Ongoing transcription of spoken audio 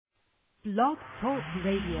Blog Talk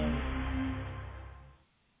Radio.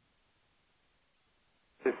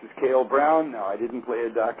 This is Cale Brown. Now, I didn't play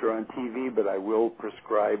a doctor on TV, but I will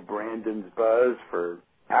prescribe Brandon's Buzz for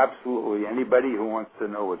absolutely anybody who wants to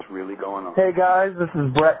know what's really going on. Hey, guys, this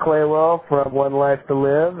is Brett Claywell from One Life to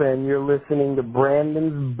Live, and you're listening to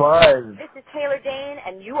Brandon's Buzz. This is Taylor Dane,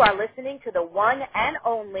 and you are listening to the one and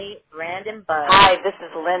only Brandon Buzz. Hi, this is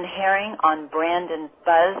Lynn Herring on Brandon's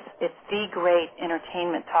Buzz. It's the great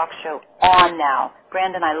entertainment talk show on now.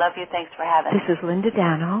 Brandon, I love you. Thanks for having me. This is Linda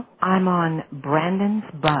Dano. I'm on Brandon's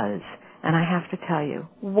Buzz, and I have to tell you,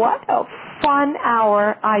 what a fun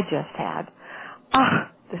hour I just had.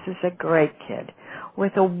 This is a great kid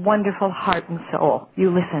with a wonderful heart and soul.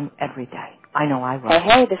 You listen every day. I know I will.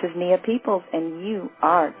 Hey, this is Nia Peoples, and you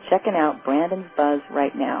are checking out Brandon's Buzz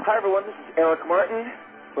right now. Hi, everyone. This is Eric Martin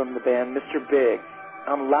from the band Mr. Big.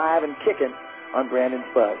 I'm live and kicking on Brandon's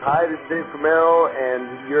Buzz. Hi, this is Dave Camaro,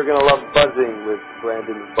 and you're going to love buzzing with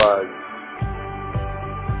Brandon's Buzz.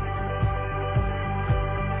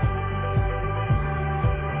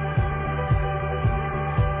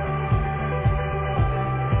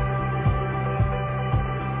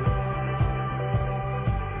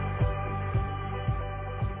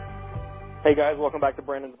 Hey guys, welcome back to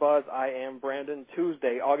Brandon's Buzz. I am Brandon.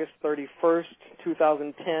 Tuesday, August 31st,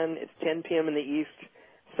 2010. It's 10 p.m. in the East,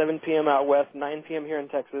 7 p.m. out west, 9 p.m. here in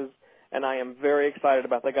Texas, and I am very excited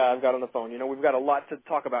about the guy I've got on the phone. You know, we've got a lot to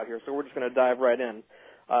talk about here, so we're just going to dive right in.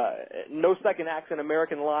 No second acts in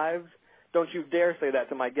American lives. Don't you dare say that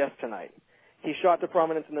to my guest tonight. He shot to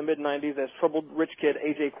prominence in the mid-'90s as troubled rich kid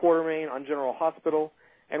A.J. Quartermaine on General Hospital,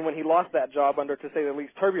 and when he lost that job under, to say the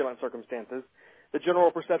least, turbulent circumstances, the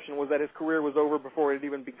general perception was that his career was over before it had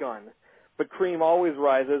even begun. But cream always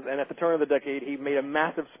rises, and at the turn of the decade, he made a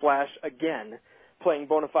massive splash again, playing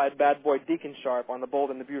bona-fide bad boy Deacon Sharpe on The Bold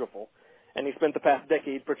and the Beautiful. And he spent the past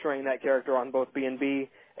decade portraying that character on both B&B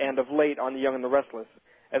and of late on The Young and the Restless,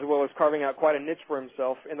 as well as carving out quite a niche for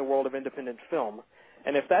himself in the world of independent film.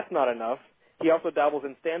 And if that's not enough, he also dabbles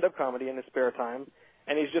in stand-up comedy in his spare time,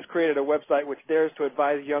 and he's just created a website which dares to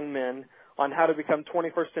advise young men on how to become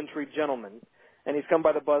 21st century gentlemen. And he's come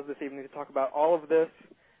by the Buzz this evening to talk about all of this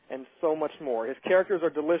and so much more. His characters are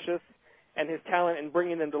delicious, and his talent in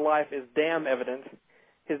bringing them to life is damn evident.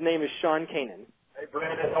 His name is SEAN Kanan. Hey,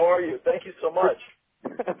 Brandon, how are you? Thank you so much.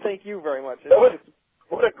 Thank you very much.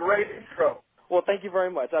 What a great intro. Well, thank you very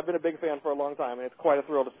much. I've been a big fan for a long time, and it's quite a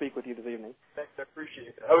thrill to speak with you this evening. Thanks, I appreciate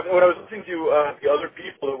it. When I was listening to the other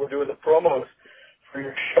people that were doing the promos for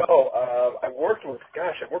your show, I worked with 3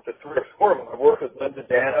 or 4 of them. I worked with Linda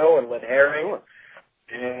Dano and Lynn Herring,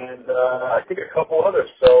 and I think a couple others.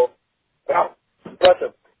 So, wow,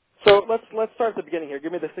 impressive. So let's start at the beginning here.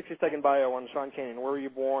 Give me the 60-second bio on SEAN Kanan. Where were you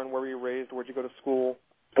born? Where were you raised? Where'd you go to school?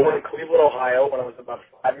 Born in Cleveland, Ohio, when I was about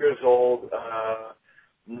 5 years old.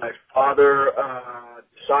 My father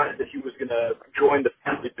decided that he was going to join the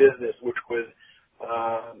family business, which was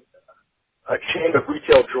a chain of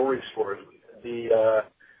retail jewelry stores. The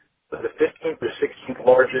 15th or 16th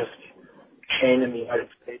largest chain in the United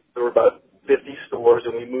States. There were about 50 stores,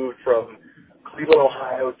 and we moved from Cleveland,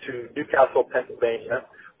 Ohio to Newcastle, Pennsylvania,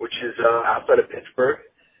 which is outside of Pittsburgh.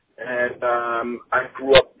 And I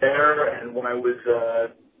grew up there, and when I was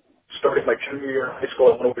starting my junior year in high school,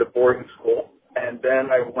 I went over to boarding school. And then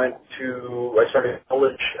I started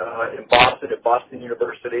college in Boston, at Boston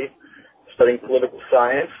University, studying political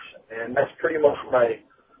science. And that's pretty much when I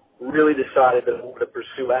really decided that I wanted to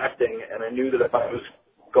pursue acting. And I knew that if I was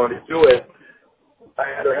going to do it,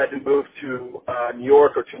 I either had to move to New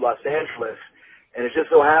York or to Los Angeles. And it just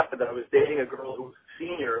so happened that I was dating a girl who was a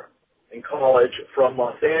senior in college from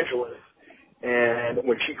Los Angeles. And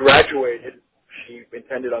when she graduated, she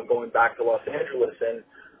intended on going back to Los Angeles. And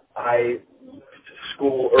I left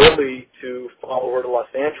school early to follow her to Los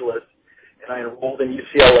Angeles, and I enrolled in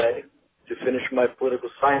UCLA to finish my political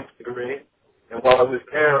science degree. And while I was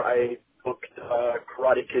there, I took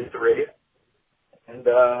Karate Kid 3, and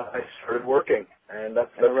I started working. And that's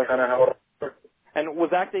kind of how it worked. And was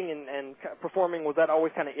acting and performing, was that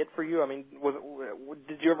always kind of it for you? I mean,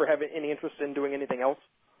 did you ever have any interest in doing anything else?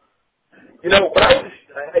 You know, when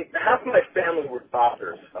half of my family were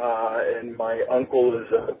doctors, and my uncle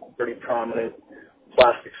is a pretty prominent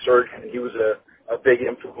plastic surgeon. He was a big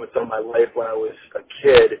influence on my life when I was a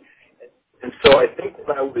kid. And so I think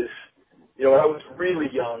when I was really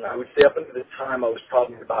young, I would say up until the time I was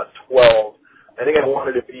probably about 12, I think I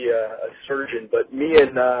wanted to be a surgeon, but me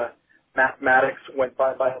and mathematics went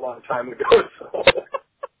by a long time ago.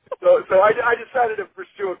 So I decided to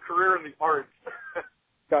pursue a career in the arts.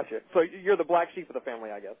 Gotcha. So you're the black sheep of the family,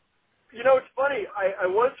 I guess. You know, it's funny. I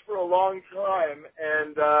was for a long time,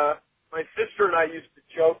 and my sister and I used to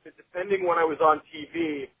joke that depending when I was on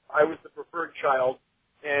TV, I was the preferred child,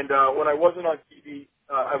 and when I wasn't on TV,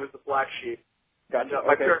 I was the black sheep. Gotcha.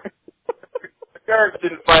 My parents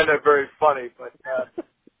didn't find that very funny, but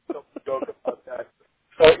don't joke about that.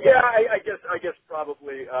 So yeah, I guess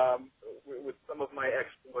probably with some of my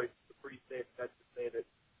exploits, it's a pretty safe bet to say that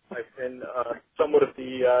I've been somewhat of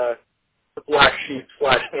the black sheep /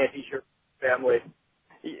 anti-hero family.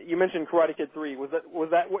 You mentioned Karate Kid 3. Was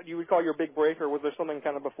that what you would call your big break, or was there something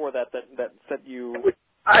kind of before that set you?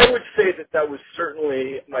 I would say that was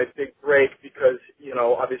certainly my big break because,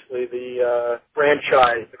 obviously the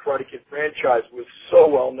franchise, the Karate Kid franchise, was so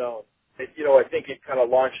well known. I think it kind of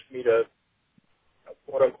launched me to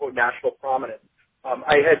quote-unquote national prominence.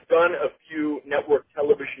 I had done a few network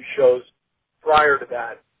television shows prior to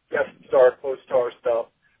that, guest star, co-star stuff.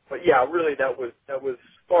 But yeah, really that was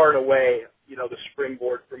far and away, the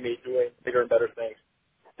springboard for me doing bigger and better things.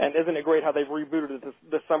 And isn't it great how they've rebooted it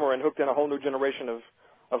this summer and hooked in a whole new generation of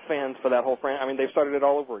fans for that whole franchise? I mean, they've started it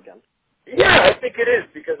all over again. Yeah, I think it is,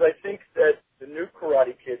 because I think that the new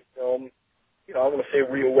Karate Kid film, I don't want to say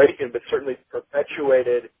reawakened, but certainly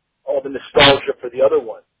perpetuated all the nostalgia for the other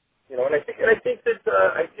one. And I think that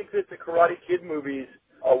the Karate Kid movies,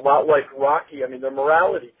 a lot like Rocky, I mean, they're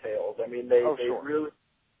morality tales. I mean, they really,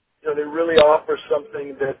 they really offer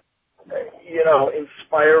something that,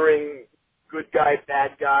 inspiring good guy,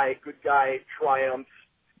 bad guy, good guy triumphs.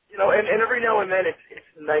 And every now and then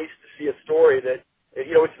it's nice to see a story that,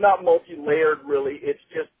 it's not multi-layered really. It's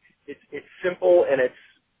just, it's simple and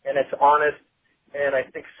it's honest. And I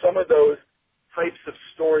think some of those types of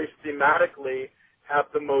stories thematically have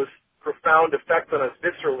the most profound effect on us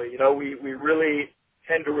viscerally. We really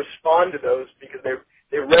tend to respond to those because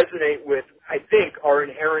they resonate with, I think, our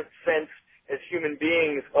inherent sense as human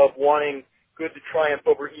beings of wanting good to triumph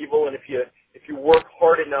over evil, and if you work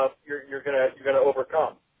hard enough, you're gonna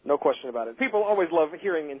overcome. No question about it. People always love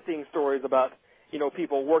hearing and seeing stories about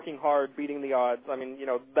people working hard, beating the odds. I mean,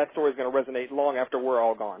 that story's going to resonate long after we're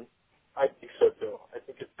all gone. I think so too. I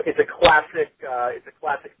think it's a classic. It's a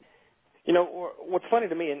classic. What's funny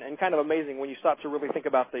to me and kind of amazing when you stop to really think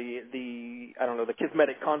about the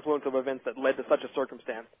kismetic confluence of events that led to such a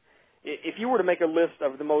circumstance. If you were to make a list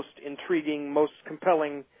of the most intriguing, most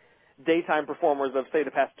compelling daytime performers of, say, the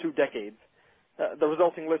past 2 decades, the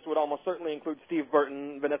resulting list would almost certainly include Steve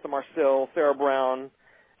Burton, Vanessa Marcil, Sarah Brown,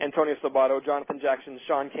 Antonio Sabato, Jonathan Jackson,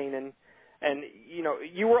 Sean Kanan. And,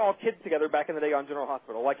 you were all kids together back in the day on General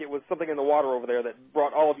Hospital, like it was something in the water over there that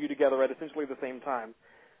brought all of you together at essentially the same time.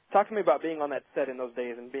 Talk to me about being on that set in those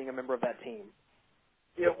days and being a member of that team.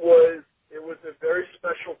 It was a very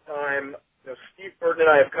special time. Steve Burton and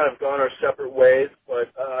I have kind of gone our separate ways, but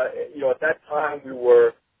at that time we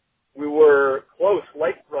were close,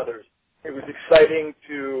 like brothers. It was exciting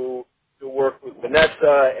to work with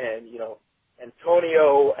Vanessa, and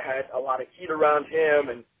Antonio had a lot of heat around him,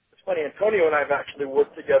 and it's funny, Antonio and I have actually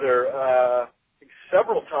worked together I think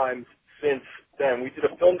several times since then. We did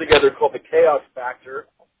a film together called The Chaos Factor.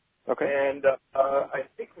 Okay. And I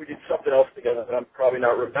think we did something else together that I'm probably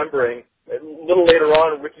not remembering. A little later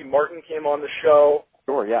on, Ricky Martin came on the show.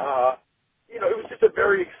 Sure, yeah. It was just a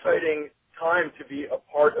very exciting time to be a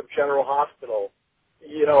part of General Hospital.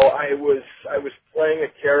 I was playing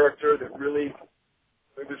a character that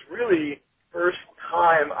it was really first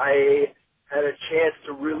time I had a chance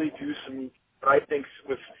to really do some, what I think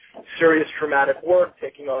was serious traumatic work,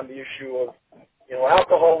 taking on the issue of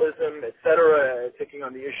alcoholism, et cetera, taking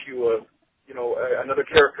on the issue of, another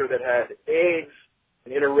character that had AIDS,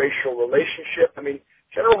 an interracial relationship. I mean,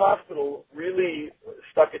 General Hospital really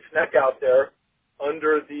stuck its neck out there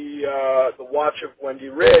under the watch of Wendy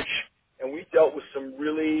Rich, and we dealt with some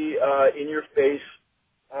really in-your-face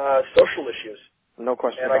social issues. No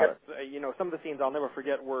question about it. Some of the scenes I'll never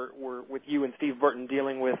forget were with you and Steve Burton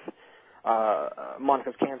dealing with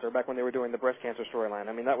Monica's cancer back when they were doing the breast cancer storyline.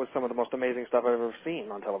 I mean, that was some of the most amazing stuff I've ever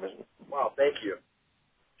seen on television. Wow, thank you.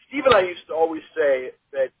 Steve and I used to always say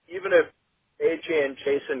that even if AJ and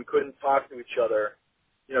Jason couldn't talk to each other,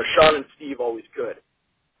 Sean and Steve always could.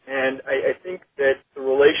 And I think that the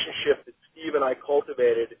relationship that Steve and I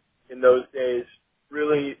cultivated in those days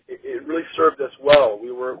really served us well.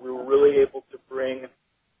 We were really able to bring,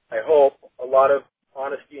 I hope, a lot of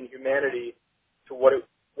honesty and humanity to what it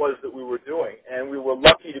was that we were doing. And we were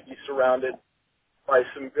lucky to be surrounded by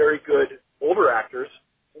some very good older actors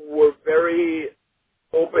who were very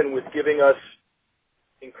open with giving us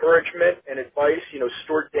encouragement and advice.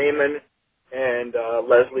 Stuart Damon and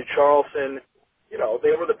Leslie Charlson,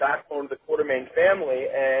 they were the backbone of the Quartermaine family,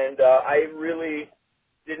 and I really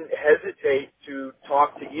didn't hesitate to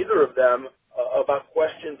talk to either of them about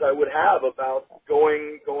questions I would have about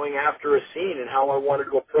going after a scene and how I wanted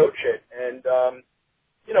to approach it. And,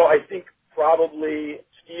 I think probably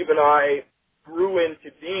Steve and I grew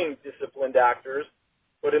into being disciplined actors,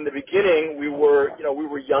 but in the beginning we were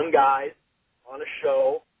young guys on a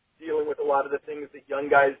show dealing with a lot of the things that young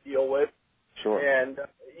guys deal with. Sure. And,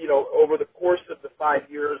 over the course of the 5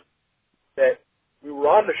 years that we were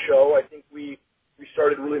on the show, I think we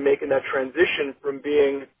started really making that transition from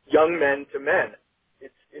being young men to men.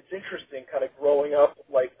 It's interesting kind of growing up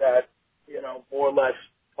like that, more or less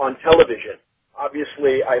on television.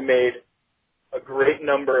 Obviously, I made a great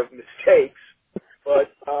number of mistakes,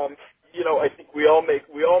 but, I think we all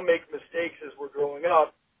make mistakes as we're growing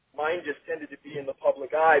up. Mine just tended to be in the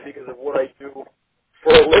public eye because of what I do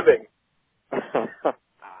for a living.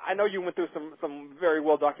 I know you went through some very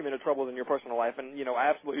well-documented troubles in your personal life, and, I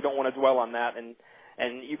absolutely don't want to dwell on that,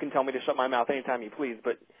 and you can tell me to shut my mouth anytime you please,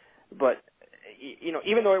 but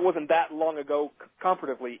even though it wasn't that long ago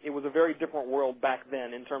comparatively, it was a very different world back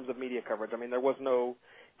then in terms of media coverage. I mean, there was no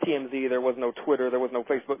TMZ, there was no Twitter, there was no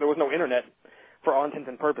Facebook, there was no Internet for all intents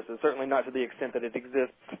and purposes, certainly not to the extent that it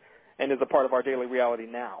exists and is a part of our daily reality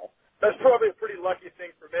now. That's probably a pretty lucky thing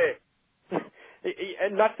for me.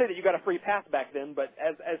 And not to say that you got a free pass back then, but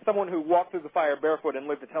as someone who walked through the fire barefoot and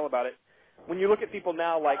lived to tell about it, when you look at people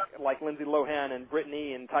now like Lindsay Lohan and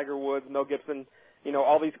Britney and Tiger Woods, Mel Gibson,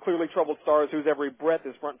 all these clearly troubled stars whose every breath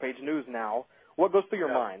is front page news now, what goes through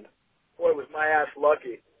your mind? Boy, was my ass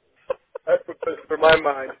lucky. That's what goes through my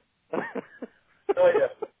mind. Oh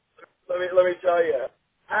yeah. Let me tell you,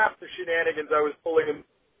 half the shenanigans I was pulling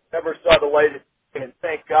never saw the light, and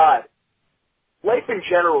thank God. Life in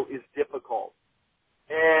general is difficult,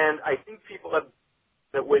 and I think people have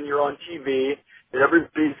that when you're on TV, that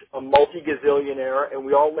everybody's a multi-gazillionaire, and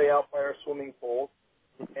we all lay out by our swimming pools,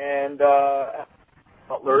 and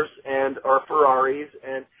butlers, and our Ferraris,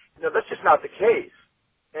 and that's just not the case.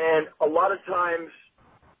 And a lot of times,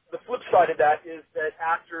 the flip side of that is that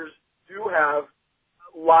actors do have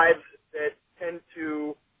lives that tend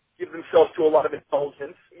to give themselves to a lot of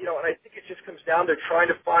indulgence, and I think it just comes down to trying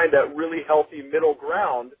to find that really healthy middle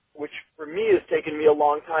ground, which for me has taken me a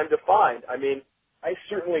long time to find. I mean, I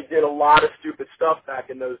certainly did a lot of stupid stuff back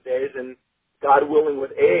in those days, and God willing,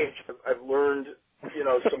 with age, I've learned,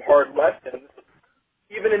 some hard lessons.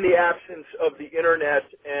 Even in the absence of the Internet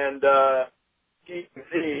and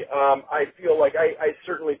TMZ, I feel like I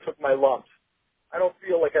certainly took my lumps. I don't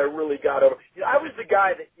feel like I really got over. I was the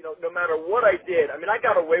guy that, no matter what I did, I mean, I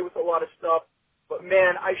got away with a lot of stuff, but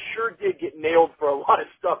man, I sure did get nailed for a lot of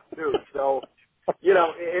stuff too. So,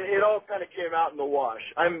 it all kind of came out in the wash.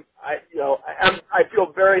 I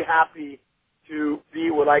feel very happy to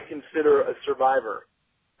be what I consider a survivor.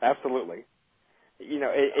 Absolutely.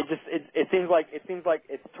 It seems like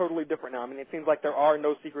it's totally different now. I mean, it seems like there are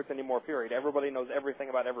no secrets anymore. Period. Everybody knows everything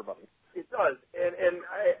about everybody. It does, and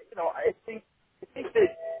I think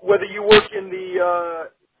that whether you work in the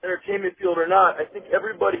entertainment field or not, I think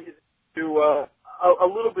everybody is to a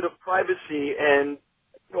little bit of privacy and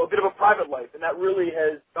a bit of a private life, and that really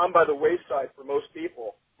has gone by the wayside for most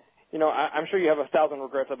people. I'm sure you have 1,000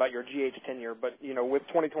 regrets about your GH tenure, but, with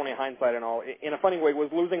 20/20 hindsight and all, in a funny way, was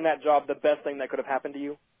losing that job the best thing that could have happened to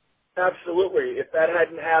you? Absolutely. If that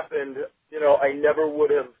hadn't happened, I never would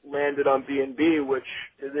have landed on B&B, which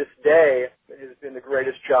to this day has been the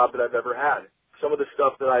greatest job that I've ever had. Some of the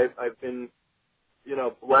stuff that I've been,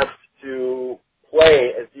 blessed to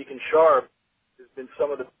play as Deacon Sharpe has been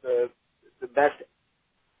some of the best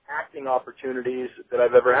acting opportunities that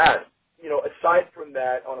I've ever had. Aside from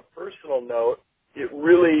that, on a personal note, it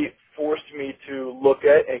really forced me to look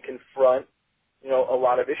at and confront, a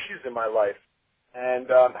lot of issues in my life. And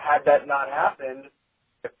had that not happened,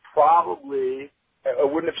 I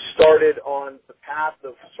wouldn't have started on the path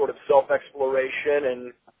of sort of self-exploration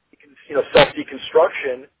and,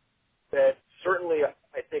 self-deconstruction that certainly,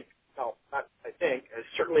 has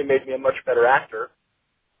certainly made me a much better actor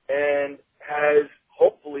and has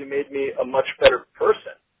hopefully made me a much better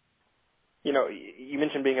person. You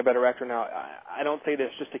mentioned being a better actor now. I don't say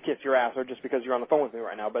this just to kiss your ass or just because you're on the phone with me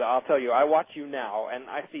right now, but I'll tell you, I watch you now, and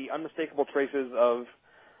I see unmistakable traces of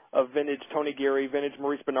vintage Tony Geary, vintage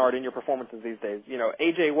Maurice Bernard in your performances these days.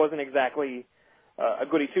 AJ wasn't exactly a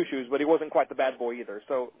goody two-shoes, but he wasn't quite the bad boy either.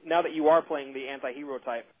 So now that you are playing the anti-hero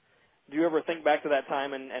type, do you ever think back to that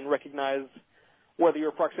time and recognize whether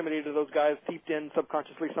your proximity to those guys seeped in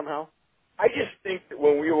subconsciously somehow? I just think that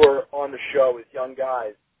when we were on the show as young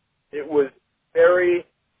guys, it was very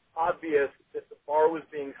obvious that the bar was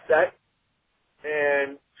being set,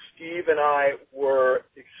 and Steve and I were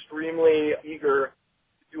extremely eager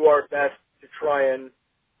to do our best to try and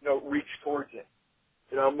reach towards it.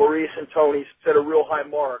 Maurice and Tony set a real high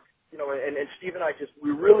mark, and Steve and I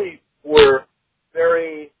we really were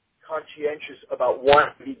very conscientious about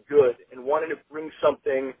wanting to be good and wanting to bring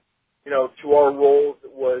something, to our roles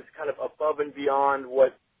that was kind of above and beyond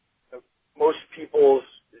what most people's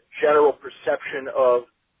general perception of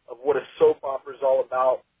what a soap opera is all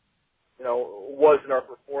about, was in our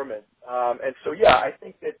performance. And so, yeah, I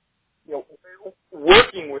think that,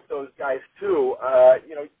 working with those guys too,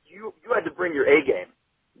 you had to bring your A game.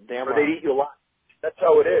 Damn or right. they'd eat you alive. That's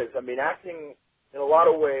how it is. I mean, acting in a lot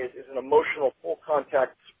of ways is an emotional, full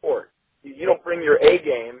contact sport. You don't bring your A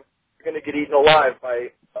game, you're going to get eaten alive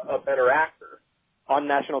by a better actor. On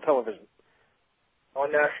national television. On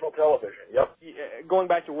national television, yep. Going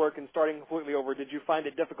back to work and starting completely over, did you find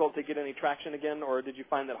it difficult to get any traction again, or did you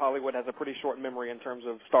find that Hollywood has a pretty short memory in terms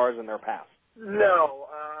of stars in their past? No.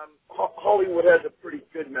 Hollywood has a pretty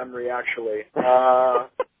good memory, actually.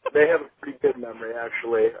 They have a pretty good memory,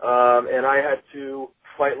 actually. And I had to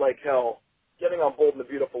fight like hell. Getting on Bold and the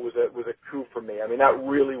Beautiful was a coup for me. I mean, that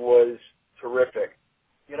really was terrific.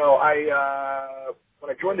 When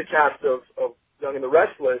I joined the cast of Young and the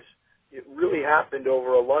Restless, it really happened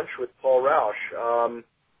over a lunch with Paul Rausch.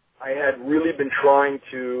 I had really been trying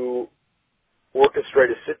to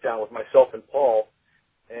orchestrate a sit-down with myself and Paul,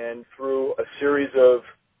 and through a series of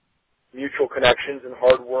mutual connections and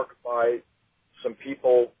hard work by some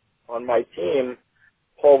people on my team,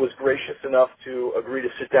 Paul was gracious enough to agree to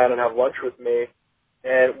sit down and have lunch with me,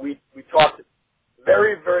 and we talked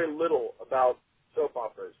very, very little about soap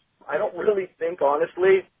operas. I don't really think,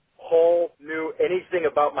 honestly, Paul knew anything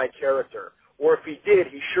about my character, or if he did,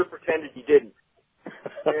 he sure pretended he didn't.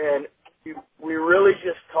 And we really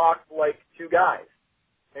just talked like two guys.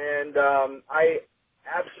 And I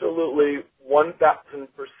absolutely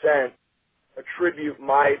 1,000% attribute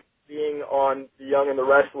my being on The Young and the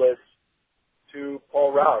Restless to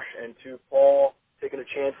Paul Rausch and to Paul taking a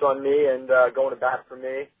chance on me and going to bat for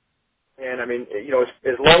me. And, I mean,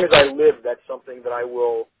 as long as I live, that's something that I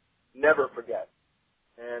will never forget.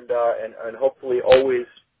 And hopefully always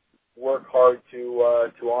work hard to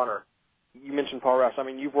honor. You mentioned Paul Rausch. I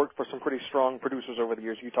mean, you've worked for some pretty strong producers over the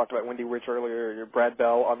years. You talked about Wendy Rich earlier, your Brad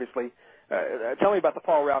Bell, obviously. Tell me about the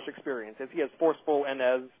Paul Rausch experience. Is he as forceful and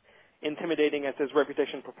as intimidating as his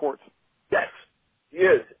reputation purports? Yes, he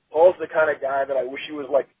is. Paul's the kind of guy that I wish he was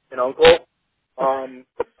like an uncle.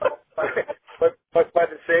 But by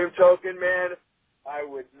the same token, man, I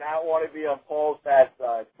would not want to be on Paul's bad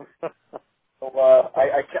side. So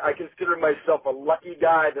I consider myself a lucky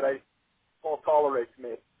guy that Paul tolerates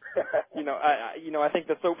me. I think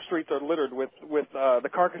the soap streets are littered with the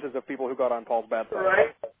carcasses of people who got on Paul's bad side.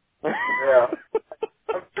 Right? Yeah.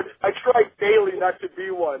 I try daily not to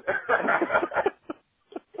be one.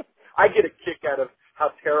 I get a kick out of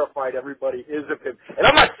how terrified everybody is of him. And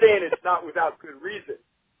I'm not saying it's not without good reason,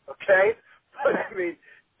 okay? But I mean,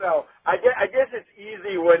 so I guess it's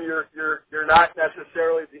easy when you're not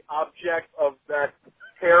necessarily the object of that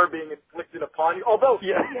terror being inflicted upon you. Although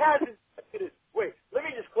he hasn't. Wait, let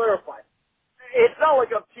me just clarify. It's not like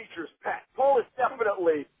I'm teacher's pet. Paul is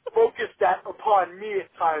definitely focused that upon me at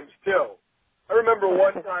times too. I remember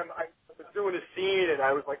one time I was doing a scene and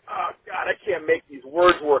I was like, oh God, I can't make these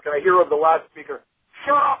words work. And I hear over the loudspeaker,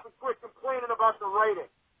 shut up and quit complaining about the writing.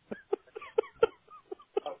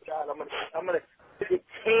 Oh God, I'm gonna get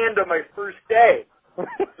canned on my first day.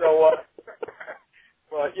 So,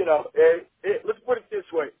 well, let's put it this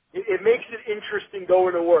way: it makes it interesting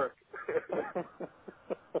going to work.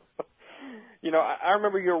 I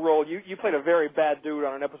remember your role. You played a very bad dude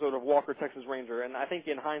on an episode of Walker, Texas Ranger, and I think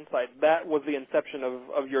in hindsight, that was the inception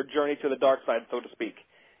of your journey to the dark side, so to speak,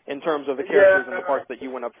 in terms of the characters and the parts that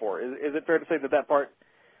you went up for. Is it fair to say that part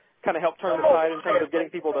kind of helped turn the tide in terms of getting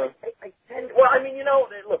people to...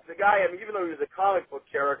 Look, the guy, even though he was a comic book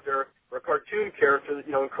character or a cartoon character,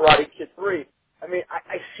 in Karate Kid 3,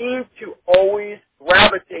 I seem to always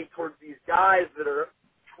gravitate towards these guys that are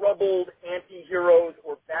troubled anti-heroes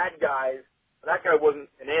or bad guys. That guy wasn't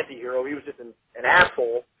an anti-hero. He was just an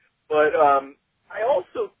asshole. But I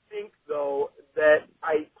also think, though, that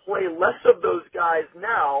I play less of those guys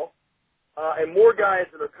now and more guys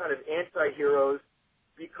that are kind of anti-heroes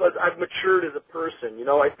because I've matured as a person.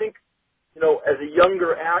 I think, as a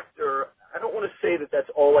younger actor, I don't want to say that that's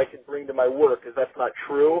all I could bring to my work because that's not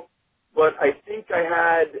true. But I think I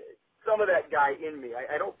had some of that guy in me.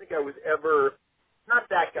 I don't think I was ever, not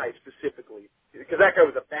that guy specifically, because that guy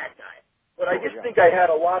was a bad guy. But I just think I had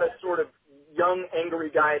a lot of sort of young, angry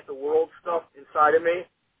guy at the world stuff inside of me.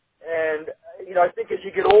 And, I think as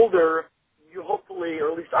you get older, you hopefully,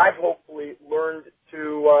 or at least I've hopefully learned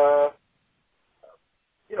to,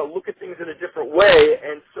 look at things in a different way,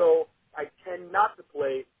 and so I tend not to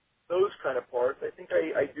play those kind of parts. I think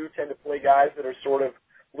I do tend to play guys that are sort of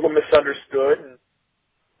a little misunderstood and a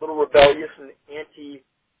little rebellious and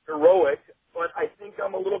anti-heroic, but I think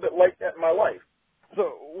I'm a little bit like that in my life.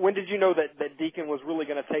 So when did you know that Deacon was really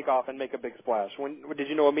going to take off and make a big splash? When did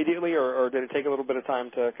you know immediately, or did it take a little bit of time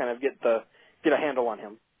to kind of get a handle on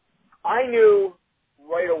him? I knew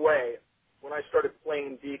right away when I started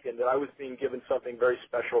playing Deacon that I was being given something very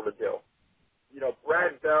special to do.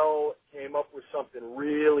 Brad Bell came up with something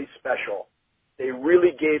really special. They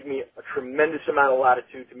really gave me a tremendous amount of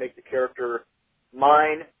latitude to make the character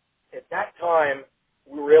mine. At that time,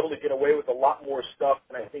 we were able to get away with a lot more stuff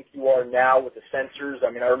than I think you are now with the censors.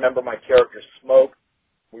 I mean, I remember my character Smoke.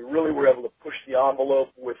 We really were able to push the envelope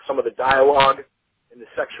with some of the dialogue and the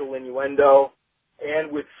sexual innuendo,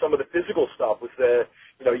 and with some of the physical stuff. With the,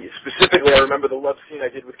 specifically, I remember the love scene I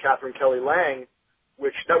did with Catherine Kelly Lang,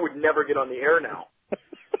 which that would never get on the air now.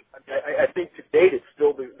 I think to date it's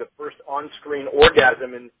still the first on-screen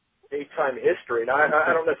orgasm in daytime history. Now,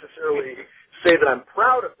 I don't necessarily say that I'm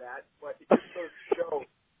proud of that, but it just goes to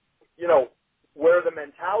show, where the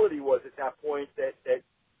mentality was at that point, that the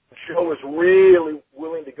show was really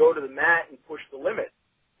willing to go to the mat and push the limit.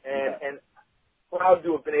 And proud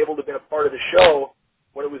to have been able to be a part of the show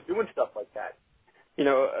when it was doing stuff like that.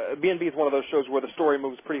 B&B is one of those shows where the story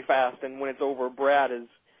moves pretty fast, and when it's over, Brad is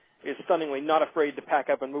stunningly not afraid to pack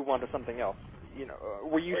up and move on to something else.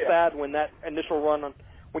 Were you sad when your initial run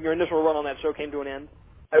on that show came to an end?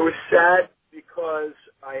 I was sad because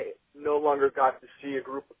I no longer got to see a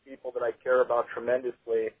group of people that I care about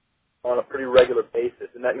tremendously on a pretty regular basis,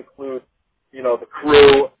 and that includes, the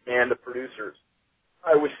crew and the producers.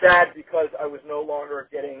 I was sad because I was no longer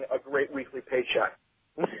getting a great weekly paycheck.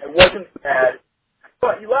 I wasn't sad,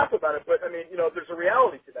 but you laugh about it, but I mean, there's a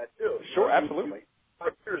reality to that too. Sure, absolutely.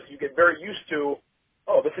 You get very used to,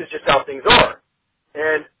 this is just how things are.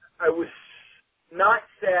 And I was not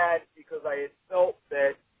sad because I had felt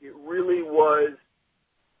that it really was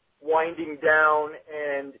winding down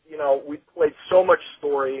and, we played so much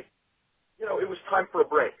story, it was time for a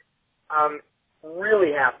break. I'm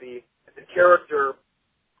really happy that the character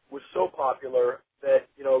was so popular that,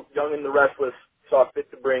 Young and the Restless saw fit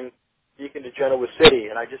to bring Deacon to Genoa City,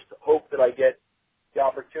 and I just hope that I get the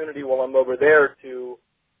opportunity while I'm over there to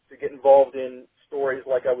get involved in stories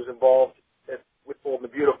like I was involved with Bold and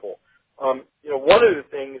the Beautiful. One of the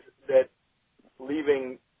things that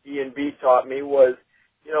leaving E&B taught me was,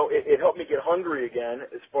 it helped me get hungry again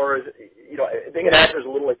as far as, being an actor is a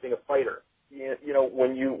little like being a fighter.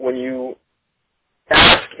 When you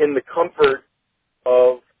bask in the comfort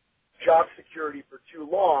of job security for too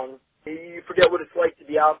long, you forget what it's like to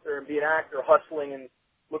be out there and be an actor hustling and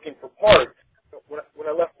looking for parts. When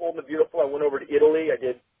I left Bold and the Beautiful, I went over to Italy. I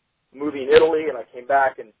did a movie in Italy, and I came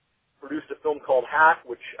back and produced a film called Hack,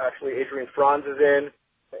 which actually Adrian Franz is in,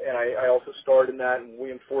 and I also starred in that, and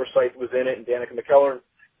William Forsythe was in it, and Danica McKellar.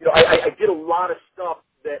 I did a lot of stuff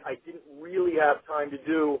that I didn't really have time to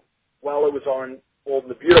do while I was on Bold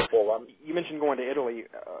and the Beautiful. You mentioned going to Italy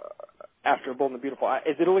after Bold and the Beautiful.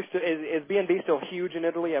 Is B&B still huge in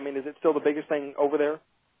Italy? I mean, is it still the biggest thing over there?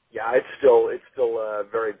 Yeah, it's still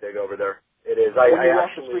very big over there. It is. When you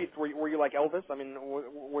walked the streets, were you like Elvis? I mean,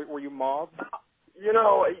 were you mobbed?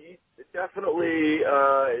 Definitely,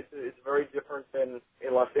 it's very different than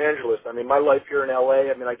in Los Angeles. I mean, my life here in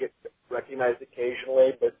L.A., I get recognized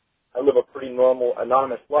occasionally, but I live a pretty normal,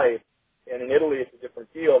 anonymous life. And in Italy, it's a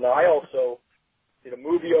different deal. Now, I also did a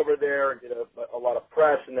movie over there and did a lot of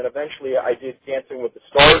press, and then eventually I did Dancing with the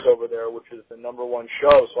Stars over there, which is the #1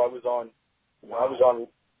 show. So I was on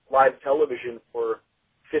live television for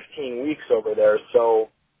 15 weeks over there. So,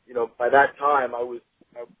 by that time, I was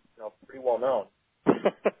pretty well known.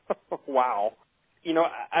 Wow.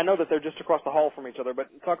 I know that they're just across the hall from each other, but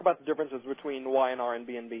talk about the differences between Y&R and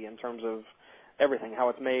B&B in terms of everything, how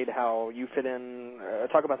it's made, how you fit in.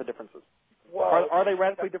 Talk about the differences. Well, are they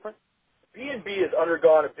radically different? B&B has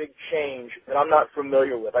undergone a big change that I'm not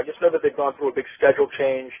familiar with. I just know that they've gone through a big schedule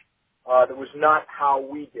change that was not how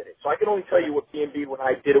we did it. So I can only tell you what B&B when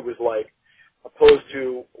I did it was like, opposed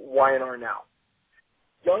to Y&R now.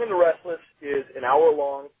 Young and the Restless is an hour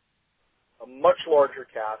long, a much larger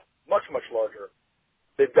cast, much larger.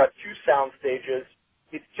 They've got 2 sound stages.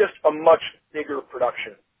 It's just a much bigger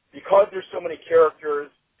production. Because there's so many characters,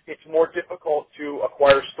 it's more difficult to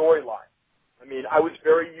acquire storyline. I mean, I was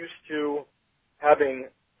very used to having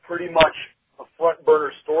pretty much a front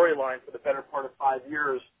burner storyline for the better part of 5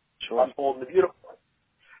 years on Bold and the Beautiful.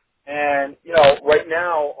 And, right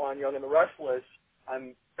now on Young and the Restless,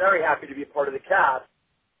 I'm very happy to be a part of the cast,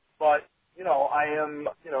 but I am,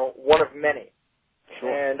 one of many. Sure.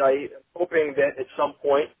 And I am hoping that at some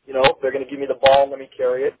point, they're going to give me the ball and let me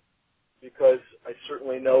carry it, because I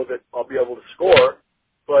certainly know that I'll be able to score.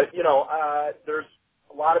 But, there's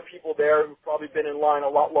a lot of people there who've probably been in line a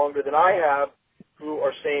lot longer than I have who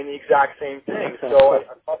are saying the exact same thing. So I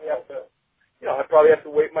probably have to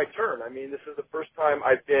wait my turn. I mean, this is the first time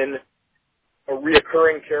I've been a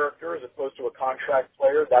reoccurring character as opposed to a contract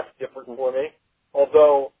player. That's different for me.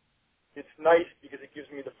 Although it's nice because it gives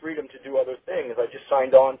me the freedom to do other things. I just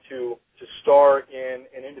signed on to star in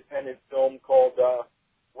an independent film called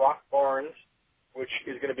Rock Barnes, which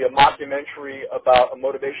is going to be a mockumentary about a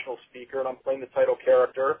motivational speaker, and I'm playing the title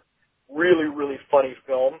character. Really, really funny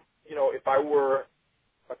film. If I were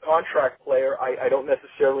a contract player, I don't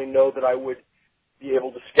necessarily know that I would be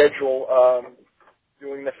able to schedule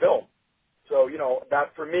doing the film. So,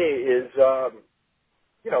 that for me is,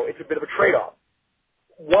 it's a bit of a trade-off.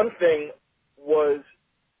 One thing was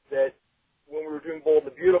that when we were doing Bold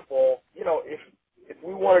and the Beautiful, if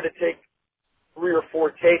we wanted to take 3 or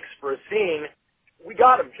 4 takes for a scene, we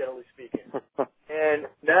got them, generally speaking. And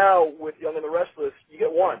now with Young and the Restless, you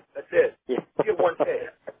get one. That's it. You get one take.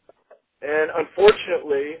 And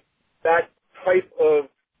unfortunately, that type of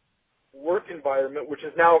work environment, which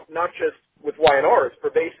is now not just with Y&R, it's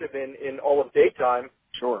pervasive in all of daytime.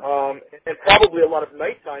 Sure. And probably a lot of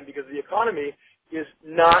nighttime, because the economy is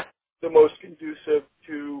not the most conducive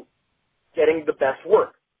to getting the best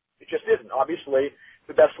work. It just isn't. Obviously,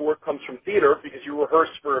 the best work comes from theater because you rehearse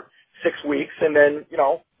for 6 weeks and then,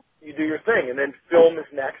 you do your thing. And then film is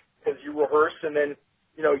next because you rehearse and then,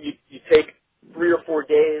 you take 3 or 4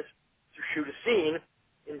 days to shoot a scene.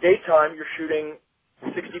 In daytime, you're shooting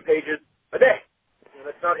 60 pages a day.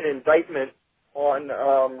 That's not an indictment on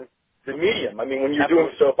the medium. I mean, when you're doing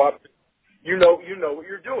soap opera, you know what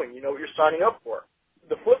you're doing. You know what you're signing up for.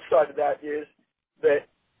 The flip side of that is that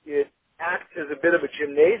it acts as a bit of a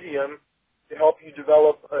gymnasium to help you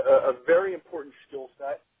develop a very important skill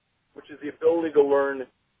set, which is the ability to learn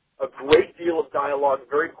a great deal of dialogue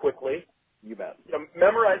very quickly. You bet.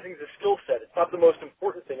 Memorizing is a skill set. It's not the most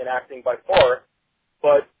important thing in acting by far,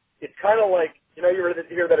 but it's kind of like, you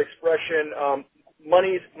hear that expression,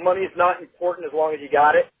 money's not important as long as you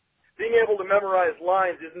got it. Being able to memorize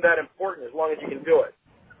lines isn't that important as long as you can do it.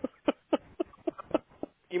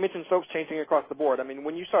 You mentioned soaps changing across the board. I mean,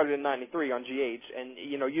 when you started in '93 on GH, and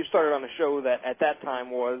you started on a show that at that time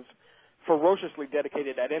was ferociously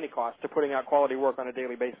dedicated at any cost to putting out quality work on a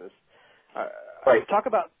daily basis. Right. Talk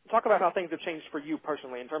about how things have changed for you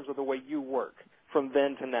personally in terms of the way you work from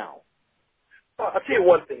then to now. I'll tell you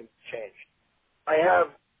one thing that's changed. I have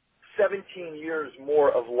 17 years more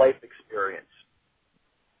of life experience.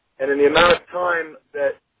 And in the amount of time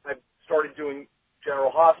that I've started doing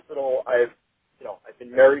General Hospital, I've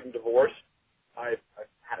been married and divorced. I've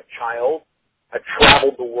had a child. I've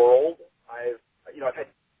traveled the world. I've had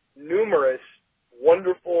numerous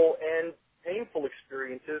wonderful and painful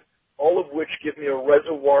experiences, all of which give me a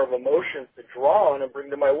reservoir of emotions to draw on and bring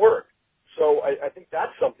to my work. So I think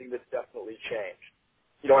that's something that's definitely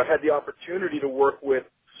changed. I've had the opportunity to work with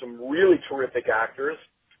some really terrific actors.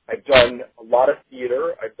 I've done a lot of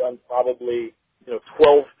theater. I've done probably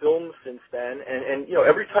 12 films since then, and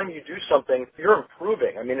every time you do something, you're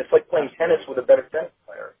improving. I mean, it's like playing tennis with a better tennis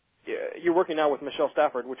player. Yeah, you're working now with Michelle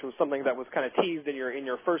Stafford, which was something that was kind of teased in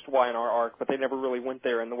your first Y&R arc, but they never really went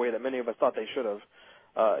there in the way that many of us thought they should have.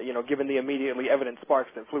 Given the immediately evident sparks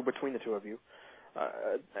that flew between the two of you.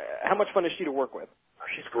 How much fun is she to work with?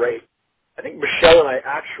 She's great. I think Michelle and I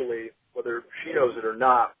actually, whether she knows it or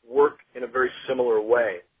not, work in a very similar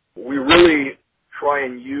way. We really try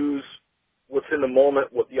and use what's in the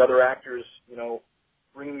moment, what the other actors,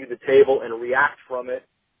 bring to the table and react from it.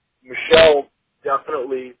 Michelle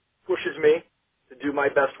definitely pushes me to do my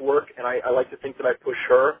best work, and I like to think that I push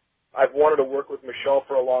her. I've wanted to work with Michelle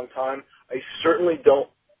for a long time. I certainly don't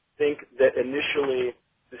think that initially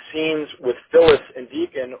the scenes with Phyllis and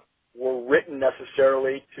Deacon were written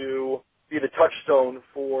necessarily to be the touchstone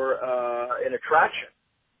for an attraction.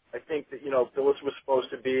 I think that, Phyllis was supposed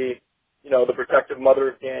to be, the protective mother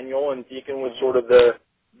of Daniel, and Deacon was sort of the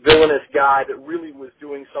villainous guy that really was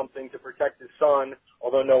doing something to protect his son,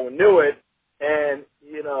 although no one knew it. And,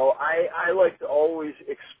 I like to always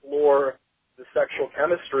explore the sexual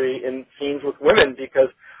chemistry in scenes with women because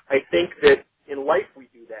I think that in life we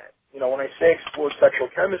do that. When I say explore sexual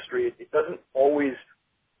chemistry, it doesn't always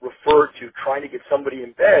refer to trying to get somebody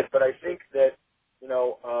in bed, but I think that,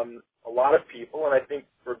 a lot of people, and I think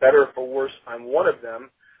for better or for worse, I'm one of them,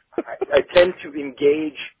 I tend to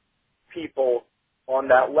engage people on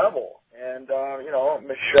that level. And,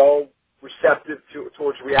 Michelle receptive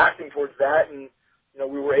towards reacting towards that.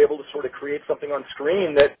 something on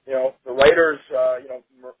screen that, the writers,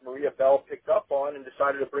 Maria Bell picked up on and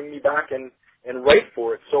decided to bring me back and write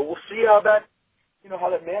for it. So we'll see how that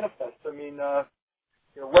manifests. I mean,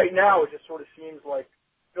 right now it just sort of seems like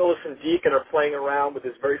Phyllis and Deacon are playing around with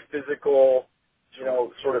this very physical,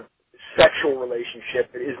 sort of sexual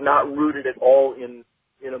relationship that is not rooted at all in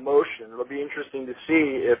emotion. It'll be interesting to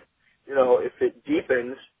see if it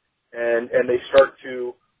deepens and they start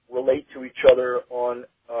to relate to each other on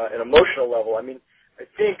an emotional level. I mean, I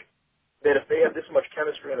think that if they have this much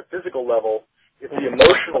chemistry on a physical level, if the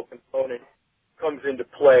emotional component comes into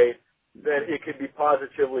play, then it could be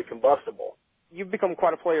positively combustible. You've become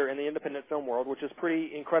quite a player in the independent film world, which is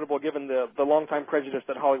pretty incredible given the long-time prejudice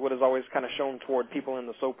that Hollywood has always kind of shown toward people in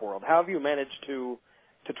the soap world. How have you managed to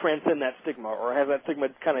transcend that stigma, or has that stigma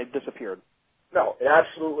kind of disappeared? No, it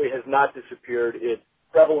absolutely has not disappeared. It's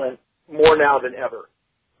prevalent more now than ever.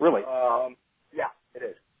 Really? Yeah, it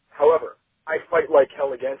is. However, I fight like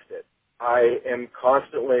hell against it. I am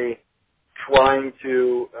constantly trying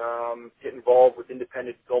to get involved with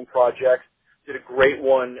independent film projects. Did a great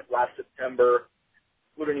one last September.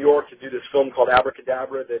 Flew to New York to do this film called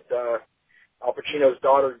Abracadabra that Al Pacino's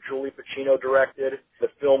daughter, Julie Pacino, directed. The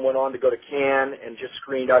film went on to go to Cannes and just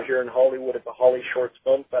screened out here in Hollywood at the Holly Shorts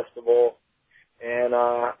Film Festival. And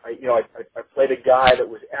I played a guy that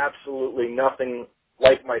was absolutely nothing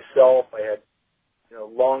like myself. I had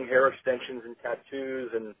long hair extensions and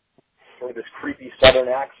tattoos and sort of this creepy Southern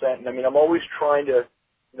accent. And I mean, I'm always trying to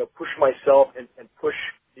push myself and push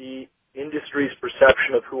the industry's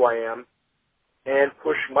perception of who I am and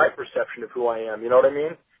push my perception of who I am. You know what I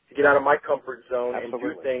mean? To get out of my comfort zone. Absolutely.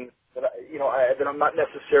 And do things that that I'm not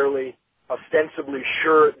necessarily ostensibly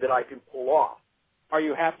sure that I can pull off. Are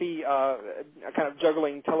you happy kind of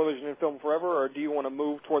juggling television and film forever, or do you want to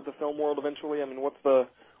move toward the film world eventually? I mean, what's the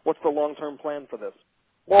long-term plan for this?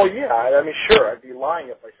 Well, yeah, I mean, sure, I'd be lying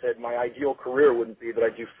if I said my ideal career wouldn't be that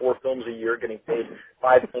I do 4 films a year, getting paid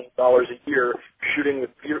 $5 million a year, shooting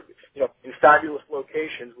with in fabulous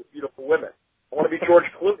locations with beautiful women. I want to be George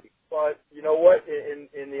Clooney, but you know what?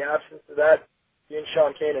 In the absence of that, being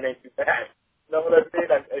Sean Kanan ain't too bad. You know what I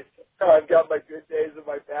mean? I've got my good days and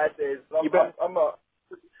my bad days.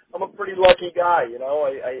 I'm a pretty lucky guy,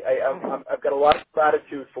 I've got a lot of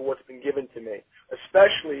gratitude for what's been given to me,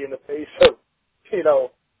 especially in the face of,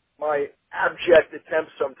 my abject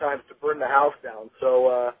attempts sometimes to burn the house down.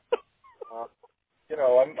 So,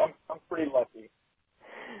 I'm pretty lucky.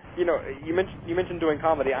 You mentioned doing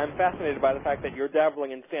comedy. I'm fascinated by the fact that you're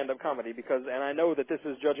dabbling in stand-up comedy and I know that this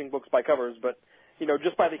is judging books by covers, but,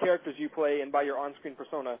 just by the characters you play and by your on-screen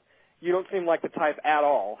persona, you don't seem like the type at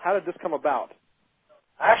all. How did this come about?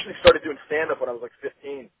 I actually started doing stand-up when I was like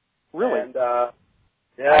 15. Really? And, I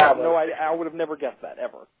would have never guessed that,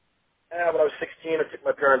 ever. Yeah, when I was 16, I took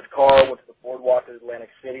my parents' car, went to the boardwalk in Atlantic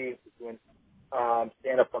City, doing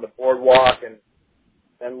stand-up on the boardwalk, and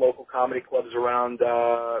then local comedy clubs around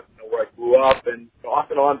where I grew up, and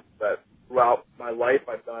off and on throughout my life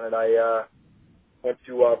I've done it. I went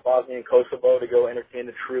to Bosnia and Kosovo to go entertain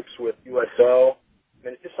the troops with USO. I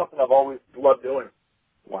mean, it's just something I've always loved doing.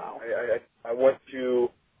 Wow. I went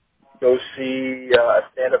to go see a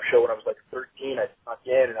stand-up show when I was like 13. I snuck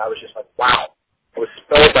in, and I was just like, wow. I was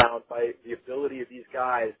spellbound by the ability of these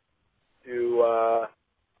guys to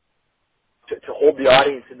hold the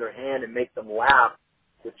audience in their hand and make them laugh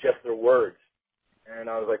with just their words. And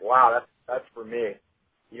I was like, wow, that's for me.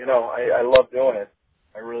 I love doing it.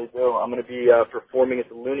 I really do. I'm going to be performing at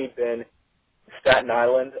the Looney Bin in Staten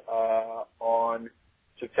Island on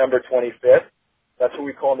September 25th. That's what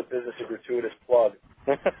we call in the business a gratuitous plug.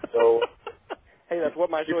 So, hey, that's what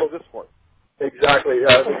my show exists for. Exactly.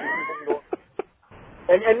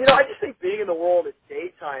 And I just think being in the world at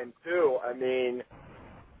daytime too. I mean,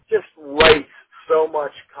 just writes so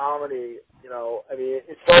much comedy.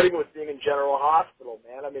 It's starting with being in General Hospital,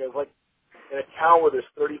 man. I mean, it was like in a town where there's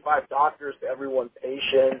 35 doctors to every one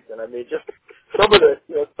patient, and I mean, just some of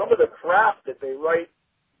the crap that they write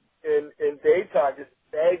in daytime just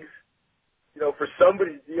begs, for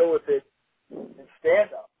somebody to deal with it in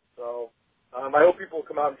stand-up. So I hope people will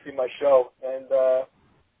come out and see my show. And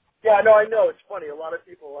I know it's funny. A lot of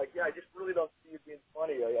people are like, I just really don't see you being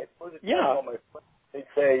funny. I suppose it's all my friends. They'd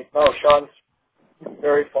say, no, Sean's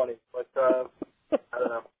very funny, but I don't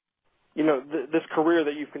know. This career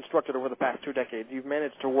that you've constructed over the past 2 decades, you've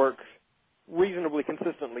managed to work reasonably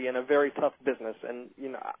consistently in a very tough business. And,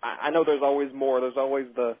 I know there's always more. There's always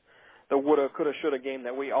the woulda, coulda, shoulda game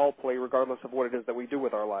that we all play regardless of what it is that we do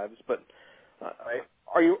with our lives. But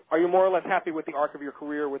are you more or less happy with the arc of your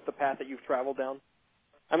career, with the path that you've traveled down?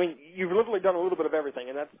 I mean, you've literally done a little bit of everything,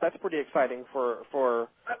 and that's pretty exciting for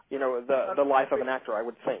the life of an actor, I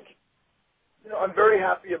would think. I'm very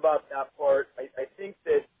happy about that part. I think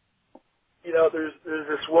that, there's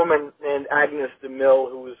this woman named Agnes DeMille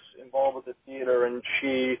who was involved with the theater, and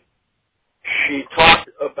she talked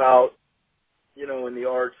about, in the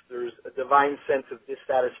arts, there's a divine sense of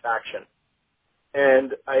dissatisfaction.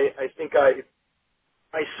 And I think I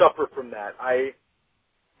suffer from that. I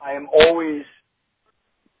am always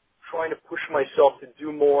trying to push myself to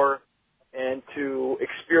do more and to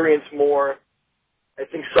experience more. I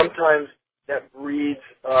think sometimes that breeds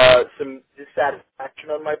some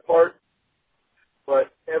dissatisfaction on my part.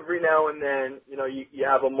 But every now and then, you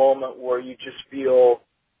have a moment where you just feel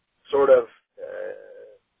sort of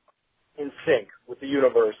in sync with the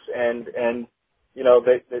universe, and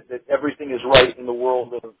that everything is right in the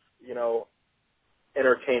world of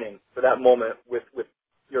entertaining for that moment with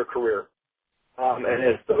your career. And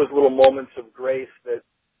it's those little moments of grace that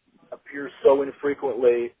appear so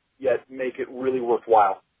infrequently, yet make it really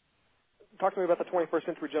worthwhile. Talk to me about the 21st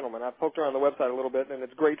Century Gentleman. I've poked around the website a little bit, and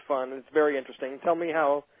it's great fun, and it's very interesting. Tell me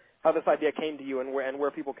how this idea came to you and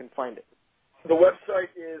where people can find it. The website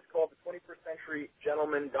is called the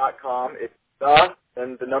 21stcenturygentleman.com. It's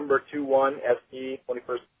and the number 21, SE,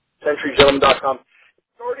 21stcenturygentleman.com. It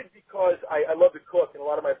started because I love to cook, and a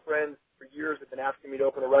lot of my friends for years have been asking me to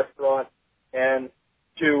open a restaurant and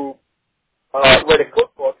to write a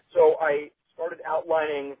cookbook. So I started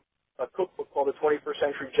outlining a cookbook called The 21st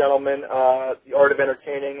Century Gentleman, The Art of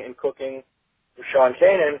Entertaining and Cooking with Sean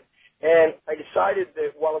Kanan. And I decided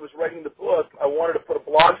that while I was writing the book, I wanted to put a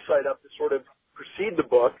blog site up to sort of precede the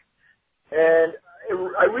book. And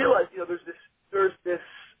I realized, there's this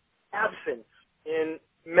absence in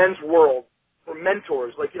men's world for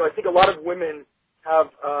mentors. Like, I think a lot of women have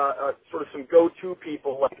sort of some go-to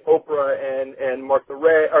people like Oprah and Martha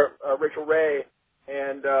Ray, or Rachel Ray,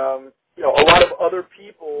 and a lot of other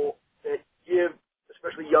people that give,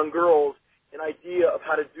 especially young girls, an idea of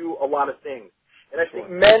how to do a lot of things. And I think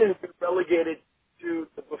men have been relegated to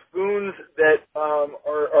the buffoons that are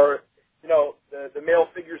the male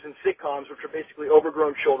figures in sitcoms, which are basically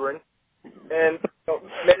overgrown children, and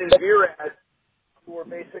men in beer ads who are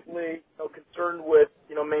basically concerned with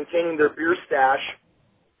maintaining their beer stash.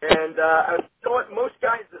 And most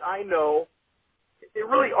guys that I know, they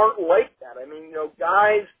really aren't like that. I mean,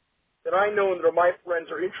 guys that I know and that are my friends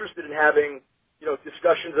are interested in having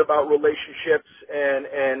discussions about relationships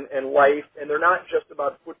and life, and they're not just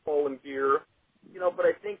about football and beer, but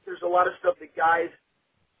I think there's a lot of stuff that guys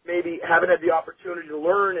maybe haven't had the opportunity to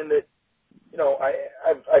learn, and that,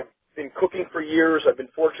 I've been cooking for years. I've been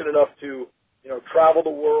fortunate enough to, travel the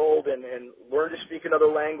world and learn to speak another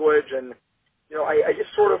language, and, I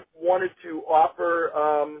just sort of wanted to offer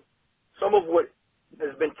some of what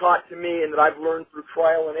has been taught to me and that I've learned through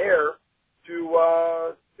trial and error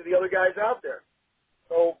to the other guys out there.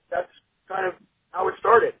 So that's kind of how it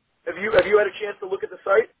started. Have you had a chance to look at the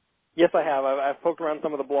site? Yes, I have. I've poked around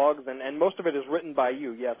some of the blogs, and most of it is written by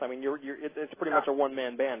you. Yes, I mean it's pretty much a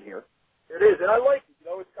one-man band here. It is, and I like it.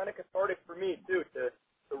 It's kind of cathartic for me too to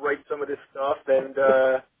write some of this stuff and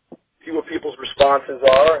see what people's responses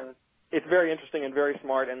are. And it's very interesting and very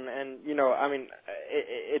smart, and I mean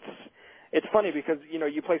it's funny because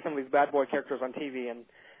you play some of these bad boy characters on TV, and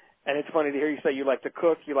it's funny to hear you say you like to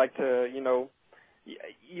cook, you like to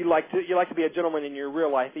you like to be a gentleman in your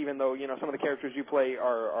real life, even though some of the characters you play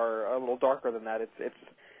are a little darker than that.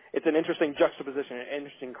 It's an interesting juxtaposition, an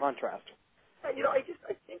interesting contrast. I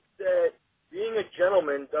think that being a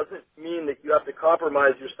gentleman doesn't mean that you have to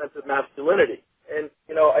compromise your sense of masculinity. And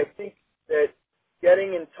I think that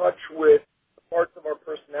getting in touch with parts of our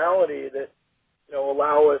personality that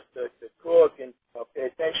allow us to cook and pay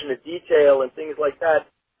attention to detail and things like that,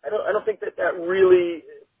 I don't think that really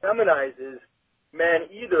feminizes men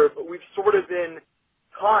either, but we've sort of been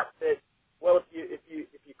taught that, well, if you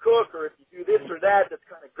cook or if you do this or that, that's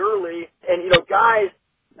kind of girly. And guys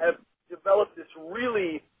have developed this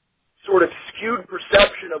really sort of skewed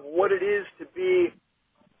perception of what it is to be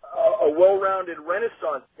a well-rounded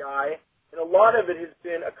Renaissance guy, and a lot of it has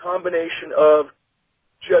been a combination of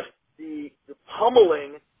just the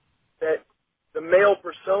pummeling that the male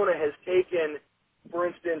persona has taken. For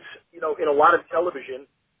instance, in a lot of television,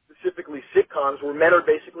 specifically sitcoms, where men are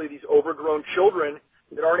basically these overgrown children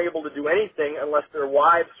that aren't able to do anything unless their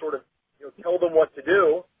wives sort of tell them what to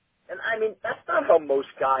do. And I mean, that's not how most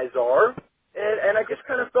guys are. And I just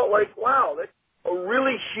kind of felt like, wow, that's a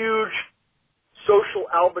really huge social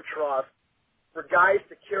albatross for guys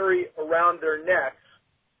to carry around their necks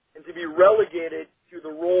and to be relegated to the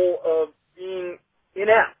role of being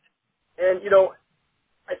inept. And,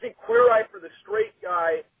 I think Queer Eye for the Straight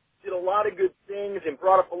Guy did a lot of good things and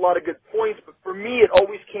brought up a lot of good points, but for me, it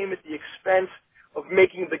always came at the expense of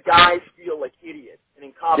making the guys feel like idiots and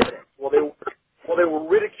incompetent while they were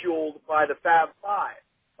ridiculed by the Fab Five.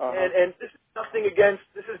 And this is nothing against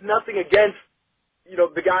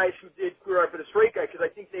the guys who did Queer Eye for the Straight Guy, because I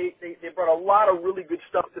think they brought a lot of really good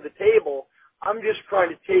stuff to the table. I'm just trying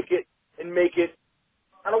to take it and make it,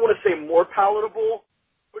 I don't want to say more palatable,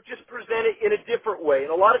 but just present it in a different way.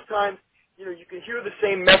 And a lot of times, you can hear the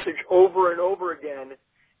same message over and over again,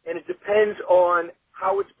 and it depends on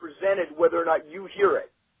how it's presented, whether or not you hear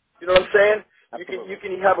it. You know what I'm saying? You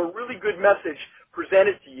can have a really good message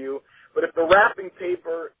presented to you, but if the wrapping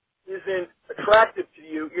paper isn't attractive to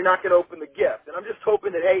you, you're not going to open the gift. And I'm just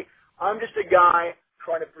hoping that, hey, I'm just a guy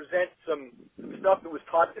trying to present some stuff that was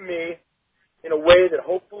taught to me in a way that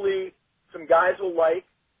hopefully some guys will like.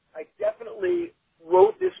 I definitely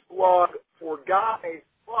wrote this blog for guys,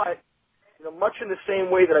 but much in the same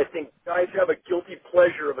way that I think guys have a guilty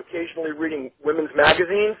pleasure of occasionally reading women's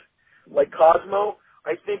magazines like Cosmo,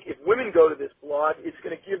 I think if women go to this blog, it's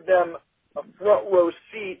going to give them a front row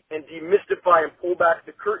seat and demystify and pull back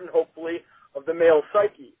the curtain, hopefully, of the male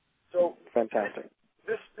psyche. So fantastic.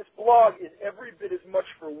 This blog is every bit as much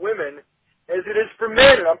for women as it is for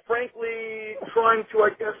men, and I'm frankly trying to, I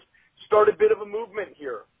guess, start a bit of a movement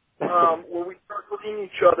here where we start looking at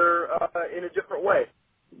each other in a different way.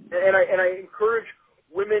 And I encourage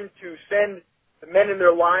women to send the men in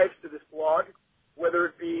their lives to this blog, whether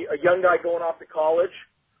it be a young guy going off to college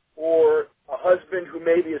or a husband who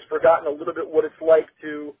maybe has forgotten a little bit what it's like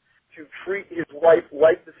to treat his wife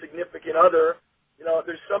like the significant other.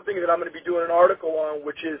 There's something that I'm going to be doing an article on,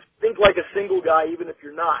 which is think like a single guy even if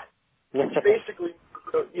you're not. It's basically,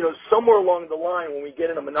 somewhere along the line when we get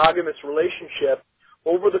in a monogamous relationship,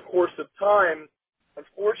 over the course of time,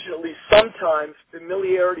 unfortunately, sometimes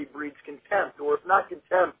familiarity breeds contempt, or if not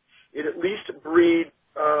contempt, it at least breeds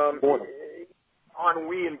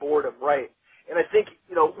ennui and boredom, right? And I think,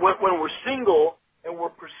 when we're single and we're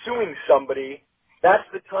pursuing somebody, that's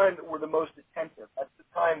the time that we're the most attentive. That's the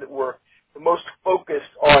time that we're the most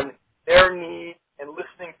focused on their needs and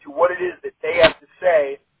listening to what it is that they have to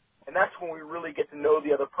say, and that's when we really get to know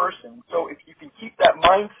the other person. So if you can keep that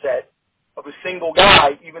mindset of a single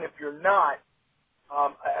guy, even if you're not,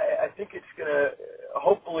 I think it's going to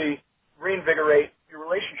hopefully reinvigorate your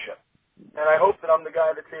relationship. And I hope that I'm the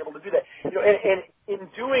guy that's able to do that. And in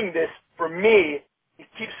doing this, for me, it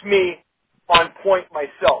keeps me on point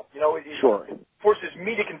myself. It forces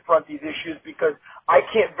me to confront these issues because I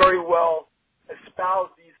can't very well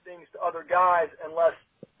espouse these things to other guys unless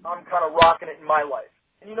I'm kind of rocking it in my life.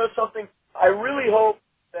 And you know something? I really hope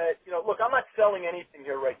that, look, I'm not selling anything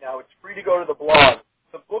here right now. It's free to go to the blog.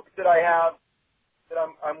 The book that I have that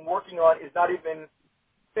I'm working on is not even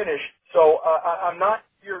finished, so I'm not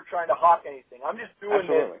here trying to hawk anything. I'm just doing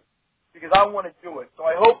this because I want to do it. So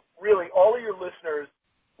I hope really all of your listeners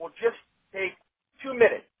will just take 2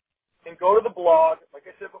 minutes and go to the blog. Like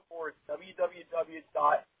I said before, it's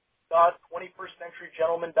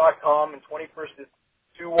www.21stcenturygentleman.com, and 21st is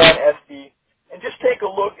 21SD. And just take a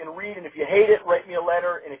look and read, and if you hate it, write me a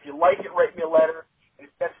letter, and if you like it, write me a letter. And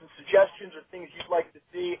if you have some suggestions or things you'd like to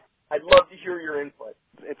see, I'd love to hear your input.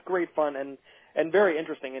 It's great fun and very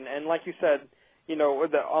interesting. And like you said,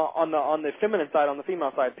 on the feminine side, on the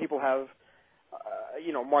female side, people have,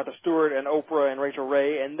 Martha Stewart and Oprah and Rachel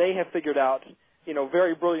Ray, and they have figured out,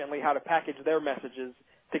 very brilliantly how to package their messages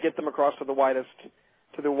to get them across to the widest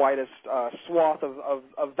swath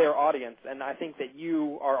of their audience. And I think that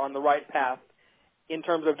you are on the right path in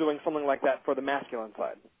terms of doing something like that for the masculine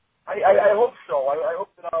side. I hope so. I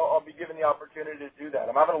hope that I'll be given the opportunity to do that.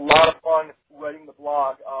 I'm having a lot of fun writing the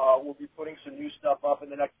blog. We'll be putting some new stuff up in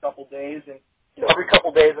the next couple days, and every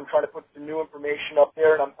couple days I'm trying to put some new information up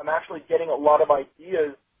there, and I'm actually getting a lot of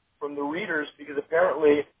ideas from the readers because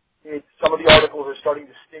apparently some of the articles are starting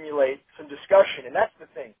to stimulate some discussion, and that's the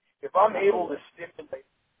thing. If I'm able to stimulate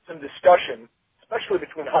some discussion, especially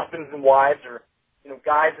between husbands and wives, or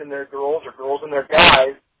guys and their girls, or girls and their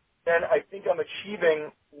guys, then I think I'm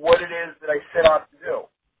achieving what it is that I set out to do.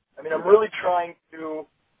 I mean, I'm really trying to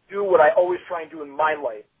do what I always try and do in my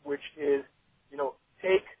life, which is,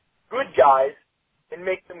 take good guys and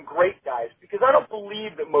make them great guys. Because I don't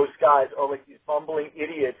believe that most guys are like these bumbling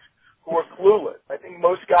idiots who are clueless. I think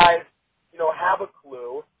most guys, have a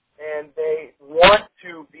clue, and they want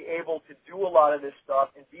to be able to do a lot of this stuff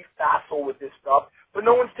and be facile with this stuff, but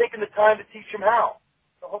no one's taken the time to teach them how.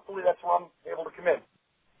 So hopefully that's where I'm able to come in.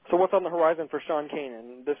 So what's on the horizon for Sean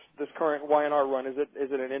Kanan? This current Y&R run, is it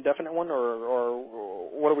an indefinite one, or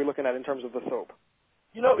what are we looking at in terms of the soap?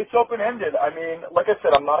 It's open-ended. I mean, like I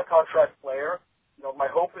said, I'm not a contract player. My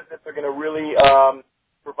hope is that they're going to really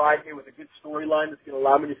provide me with a good storyline that's going to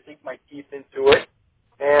allow me to sink my teeth into it.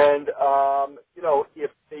 And,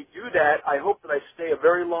 if they do that, I hope that I stay a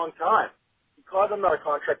very long time. Because I'm not a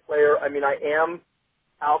contract player, I mean, I am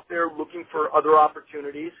out there looking for other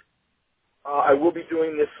opportunities. I will be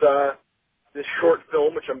doing this short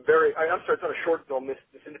film, which I'm sorry, it's not a short film, this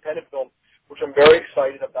independent film, which I'm very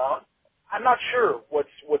excited about. I'm not sure what's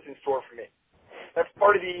in store for me. That's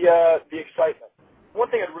part of the excitement. One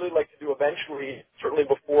thing I'd really like to do eventually, certainly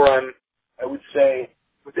before I would say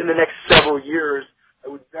within the next several years, I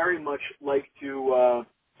would very much like to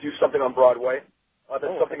do something on Broadway.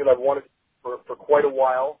 That's something that I've wanted for quite a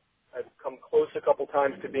while. I've come close a couple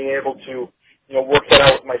times to being able to, work that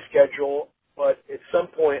out with my schedule. But at some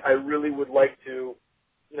point, I really would like to,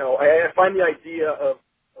 I find the idea of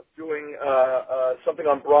doing something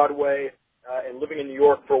on Broadway and living in New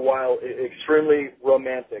York for a while extremely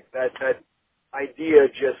romantic. That idea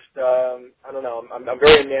just, I don't know, I'm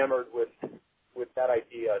very enamored with that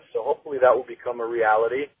idea. So hopefully that will become a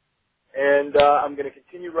reality. And I'm going to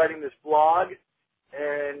continue writing this blog.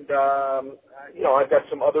 And, I've got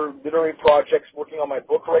some other literary projects working on my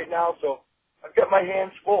book right now. So I've got my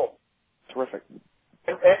hands full. Terrific.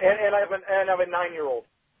 And I have a 9-year-old.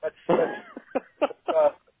 That's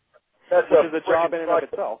which is a job in and of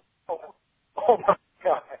itself. Oh my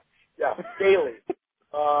God. Yeah, daily.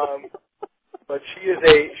 But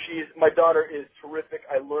my daughter is terrific.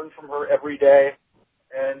 I learn from her every day.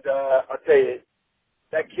 And I'll tell you,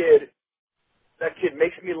 that kid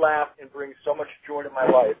makes me laugh and brings so much joy to my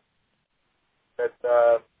life that,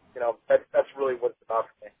 that's really what it's about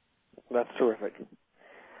for me. That's terrific.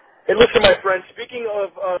 Hey, listen, my friend, speaking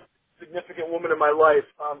of a significant woman in my life,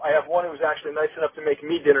 I have one who's actually nice enough to make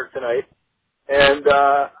me dinner tonight. And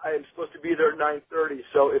I am supposed to be there at 9:30.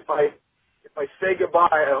 So if I say goodbye,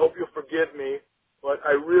 I hope you'll forgive me. But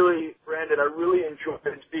Brandon, I really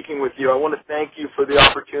enjoyed speaking with you. I want to thank you for the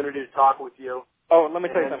opportunity to talk with you. Oh, let me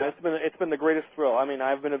tell you something. It's been the greatest thrill. I mean,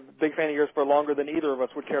 I've been a big fan of yours for longer than either of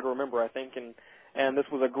us would care to remember, I think. And this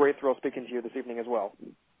was a great thrill speaking to you this evening as well.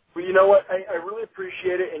 Well, you know what? I really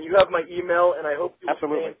appreciate it. And you have my email, and I hope you will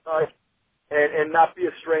stay in touch and not be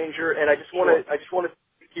a stranger. And I just want to thank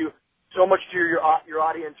you so much to your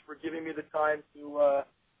audience for giving me the time to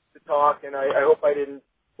talk, and I hope I didn't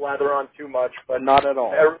blather on too much. But not at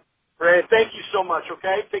all. Brandon, thank you so much,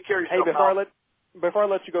 okay? Take care of yourself. Hey, before I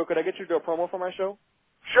let you go, could I get you to do a promo for my show?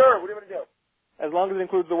 Sure. What do you want to do? As long as it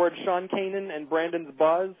includes the word Sean Kanan and Brandon's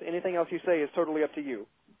Buzz, anything else you say is totally up to you.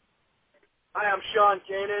 Hi, I'm Sean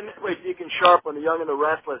Kanan. Wait, Deacon Sharpe on The Young and the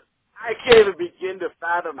Restless. I can't even begin to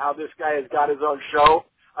fathom how this guy has got his own show.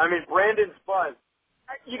 I mean, Brandon's Buzz.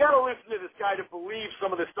 You got to listen to this guy to believe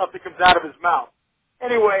some of the stuff that comes out of his mouth.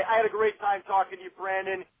 Anyway, I had a great time talking to you,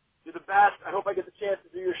 Brandon. You're the best. I hope I get the chance to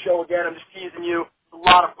do your show again. I'm just teasing you. It's a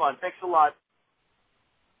lot of fun. Thanks a lot.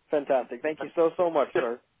 Fantastic. Thank you so much,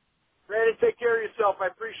 sir. Brandon, take care of yourself. I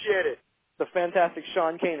appreciate it. The fantastic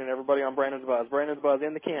Sean Kanan, everybody, on Brandon's Buzz. Brandon's Buzz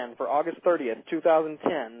in the can for August 30th,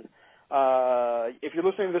 2010. If you're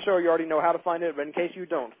listening to the show, you already know how to find it, but in case you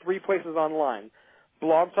don't, 3 places online.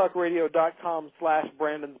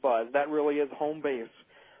 blogtalkradio.com/Brandon's Buzz. That really is home base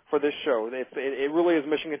for this show. It really is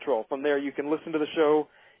mission control. From there, you can listen to the show.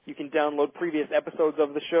 You can download previous episodes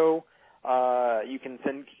of the show. You can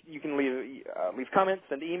leave comments,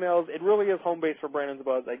 send emails. It really is home base for Brandon's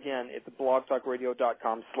Buzz. Again, it's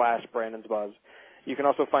blogtalkradio.com/Brandon's Buzz. You can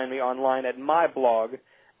also find me online at my blog,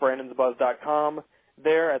 brandonsbuzz.com.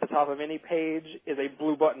 There, at the top of any page, is a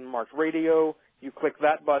blue button marked radio. You click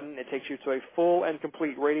that button, it takes you to a full and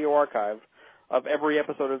complete radio archive of every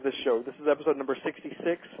episode of this show. This is episode number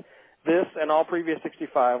 66. This and all previous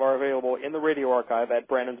 65 are available in the radio archive at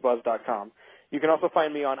brandonsbuzz.com. You can also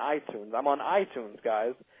find me on iTunes. I'm on iTunes,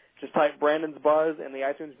 guys. Just type Brandon's Buzz in the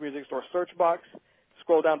iTunes Music Store search box.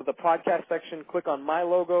 Scroll down to the podcast section. Click on my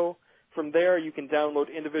logo. From there, you can download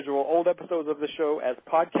individual old episodes of the show as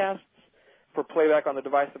podcasts for playback on the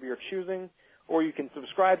device of your choosing, or you can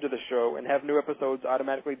subscribe to the show and have new episodes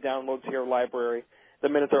automatically download to your library the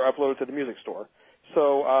minute they're uploaded to the music store.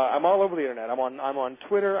 So I'm all over the internet. I'm on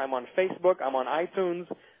Twitter. I'm on Facebook. I'm on iTunes.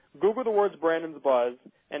 Google the words Brandon's Buzz,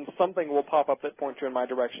 and something will pop up that points you in my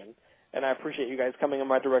direction. And I appreciate you guys coming in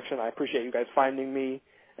my direction. I appreciate you guys finding me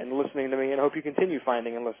and listening to me, and I hope you continue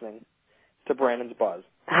finding and listening to Brandon's Buzz.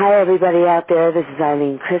 Hi, everybody out there. This is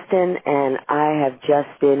Eileen Kristen, and I have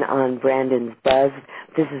just been on Brandon's Buzz.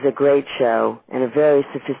 This is a great show and a very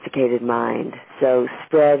sophisticated mind. So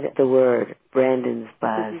spread the word, Brandon's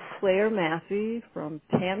Buzz. This is Claire Massey from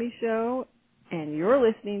Tammy Show, and you're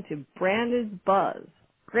listening to Brandon's Buzz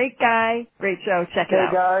Great guy. Great show. Check it out.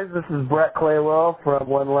 Hey guys, this is Brett Claywell from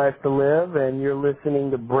One Life to Live, and you're listening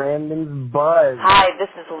to Brandon's Buzz. Hi, this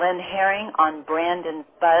is Lynn Herring on Brandon's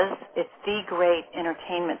Buzz. It's the great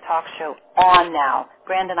entertainment talk show on now.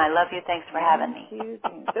 Brandon, I love you. Thanks for having me.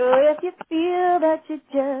 So if you feel that you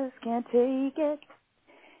just can't take it,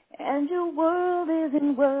 and your world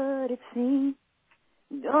isn't what it seems,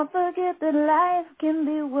 don't forget that life can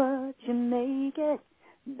be what you make it.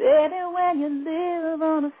 Better when you live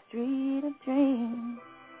on a street of dreams.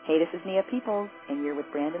 Hey, this is Nia Peoples, and you're with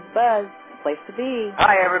Brandon's Buzz. Place to be.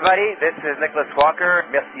 Hi, everybody. This is Nicholas Walker.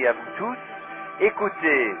 Merci à vous tous.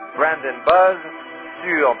 Écoutez Brandon Buzz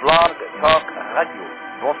sur Blog Talk Radio.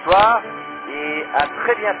 Bonsoir et à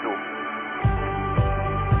très bientôt.